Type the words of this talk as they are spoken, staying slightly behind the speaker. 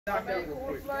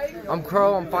I'm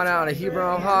Crow. I'm finding out in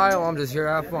Hebron, Ohio. I'm just here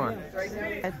to have fun.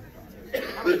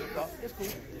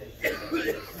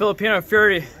 Phillipino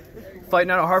Fury fighting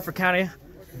out of Harford County,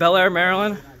 Bel Air,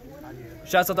 Maryland.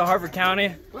 Shouts out to Harford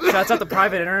County. Shouts out to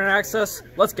private internet access.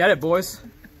 Let's get it, boys.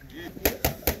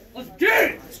 Let's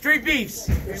get it!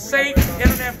 Streetbeefs. For safe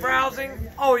internet browsing,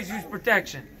 always use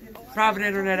protection. Private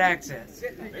internet access.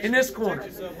 In this corner,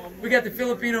 we got the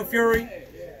Phillipino Fury.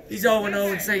 He's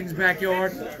 0-0 in Satan's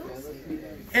backyard.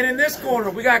 And in this corner,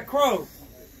 we got Crow.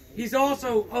 He's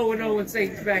also 0-0 in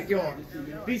Satan's backyard.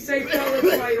 Be safe, fellas.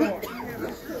 Fight hard.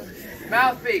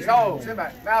 Mouthpiece. Hold. Sit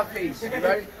back. Mouthpiece. You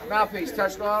ready? Mouthpiece.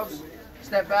 Touch gloves.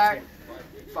 Step back.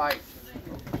 Fight.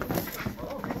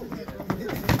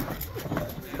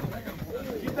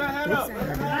 Keep that head up.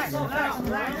 Relax. Keep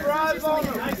your eyes on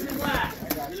him. Nice and relax.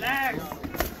 Relax.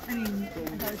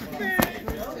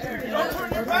 Don't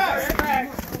turn your back.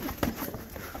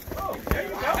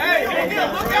 Hey,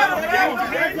 look at him.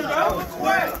 There you go.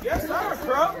 Yes, sir,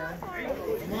 Crow.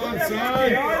 Come on, son.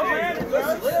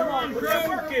 Come on, Crow.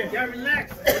 Work it. Yeah, relax.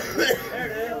 There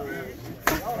it is.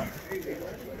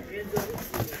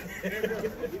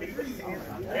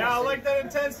 Yeah, I like that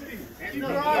intensity. Keep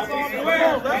your eyes on the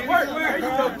wheel. That work. There you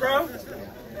go, Crow.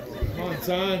 Come on,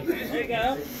 son. There you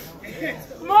go.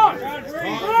 Come on.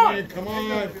 Come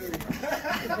on.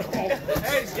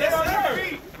 Hey, get on your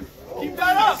feet. Keep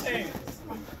that up. Hey,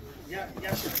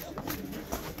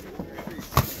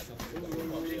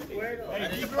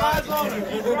 keep your eyes on him.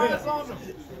 Keep your eyes on him.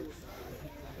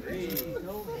 There you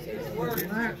go, bro.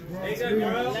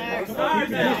 Come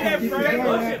on,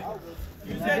 man.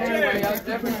 Use that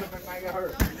jab.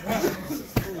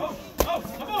 Oh,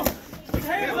 come on. Put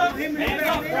hands up. Hands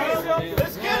up, bro.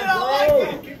 Let's get it. I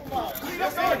like it.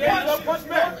 Let's go. Hands up. Punch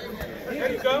back. There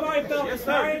you go. Yes,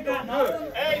 sir.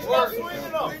 Hey, stop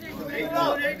swinging up.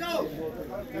 There you go.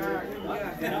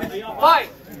 Fight!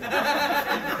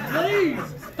 Please.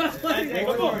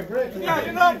 Come on. Knock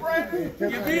it up, Brandon.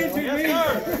 You're being too mean. Yes,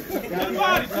 sir. To the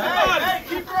body. To the body. Hey,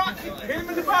 keep rocking. Hit him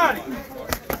in the body.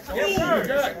 Yes, sir.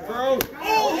 Bro.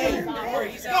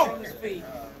 He's out on his feet.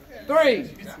 3,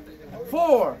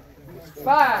 4,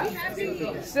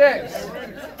 5, 6,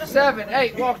 7,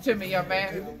 8. Walk to me, young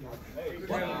man.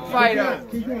 Fight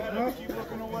up.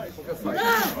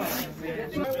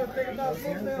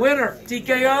 Winner,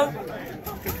 TKO.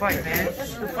 Good fight, man.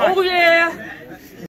 Good fight. Oh yeah!